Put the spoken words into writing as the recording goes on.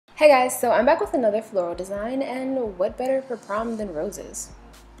Hey guys, so I'm back with another floral design, and what better for prom than roses?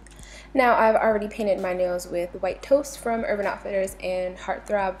 Now, I've already painted my nails with White Toast from Urban Outfitters and Heart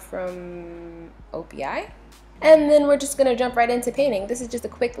Throb from OPI. And then we're just gonna jump right into painting. This is just a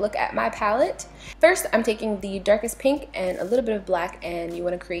quick look at my palette. First, I'm taking the darkest pink and a little bit of black, and you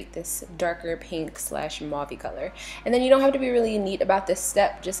wanna create this darker pink slash mauve color. And then you don't have to be really neat about this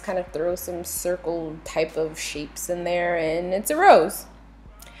step, just kind of throw some circle type of shapes in there and it's a rose.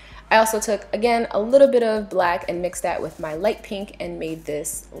 I also took, again, a little bit of black and mixed that with my light pink and made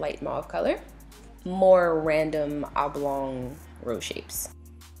this light mauve color. More random oblong rose shapes.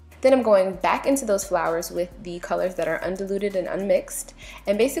 Then I'm going back into those flowers with the colors that are undiluted and unmixed,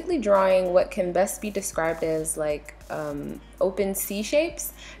 and basically drawing what can best be described as like open C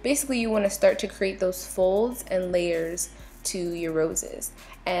shapes. Basically, you want to start to create those folds and layers to your roses.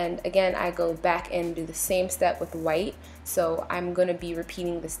 And again, I go back and do the same step with white, so I'm going to be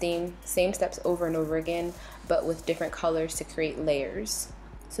repeating the same steps over and over again, but with different colors to create layers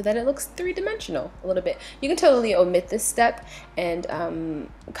so that it looks three-dimensional a little bit. You can totally omit this step and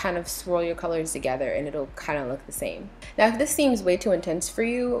kind of swirl your colors together and it'll kind of look the same. Now, if this seems way too intense for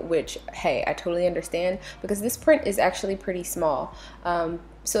you, which, hey, I totally understand, because this print is actually pretty small.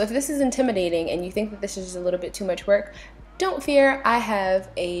 So if this is intimidating and you think that this is just a little bit too much work, don't fear, I have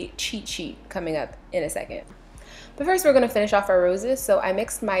a cheat sheet coming up in a second. But first we're going to finish off our roses. So I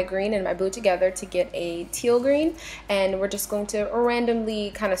mixed my green and my blue together to get a teal green, and we're just going to randomly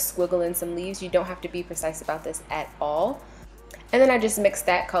kind of squiggle in some leaves. You don't have to be precise about this at all. And then I just mixed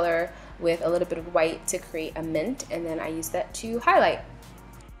that color with a little bit of white to create a mint, and then I used that to highlight.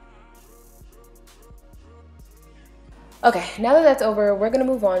 Okay, now that that's over, we're going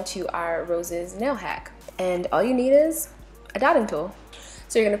to move on to our roses nail hack. And all you need is a dotting tool.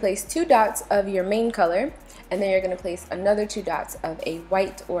 So you're going to place 2 dots of your main color, and then you're going to place another 2 dots of a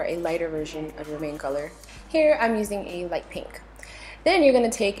white or a lighter version of your main color. Here I'm using a light pink. Then you're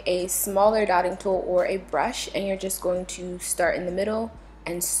going to take a smaller dotting tool or a brush, and you're just going to start in the middle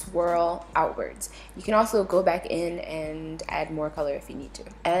and swirl outwards. You can also go back in and add more color if you need to.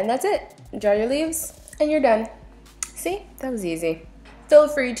 And that's it. Draw your leaves and you're done. See, that was easy. Feel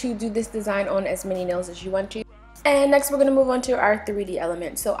free to do this design on as many nails as you want to. And next we're going to move on to our 3D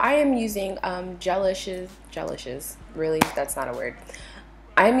element. So I am using Gelishes, really, that's not a word.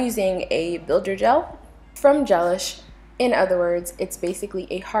 I'm using a builder gel from Gelish. In other words, it's basically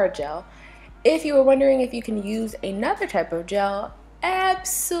a hard gel. If you were wondering if you can use another type of gel,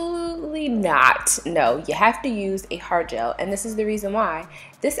 absolutely not. No, you have to use a hard gel, and this is the reason why.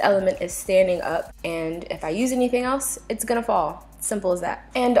 This element is standing up, and if I use anything else, it's gonna fall. Simple as that.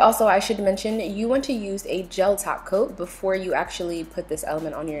 And also, I should mention, you want to use a gel top coat before you actually put this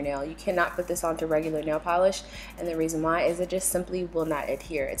element on your nail. You cannot put this onto regular nail polish, and the reason why is it just simply will not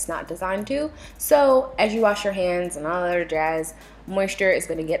adhere. It's not designed to. So as you wash your hands and all that other jazz, moisture is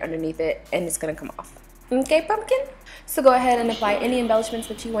going to get underneath it and it's going to come off. Okay, pumpkin? So go ahead and apply any embellishments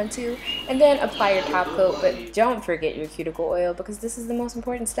that you want to, and then apply your top coat, but don't forget your cuticle oil because this is the most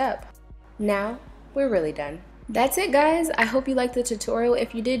important step. Now we're really done. That's it, guys. I hope you liked the tutorial.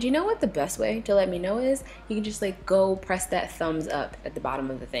 If you did, you know what the best way to let me know is? You can just like go press that thumbs up at the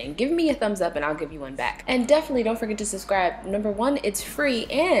bottom of the thing. Give me a thumbs up and I'll give you one back. And definitely don't forget to subscribe. Number 1, it's free,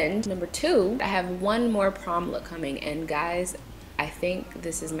 and number 2, I have one more prom look coming, and guys, I think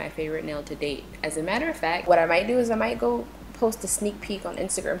this is my favorite nail to date. As a matter of fact, what I might do is I might go post a sneak peek on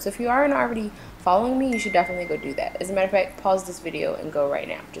Instagram. So if you aren't already following me, you should definitely go do that. As a matter of fact, pause this video and go right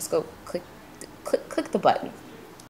now. Just go click the button.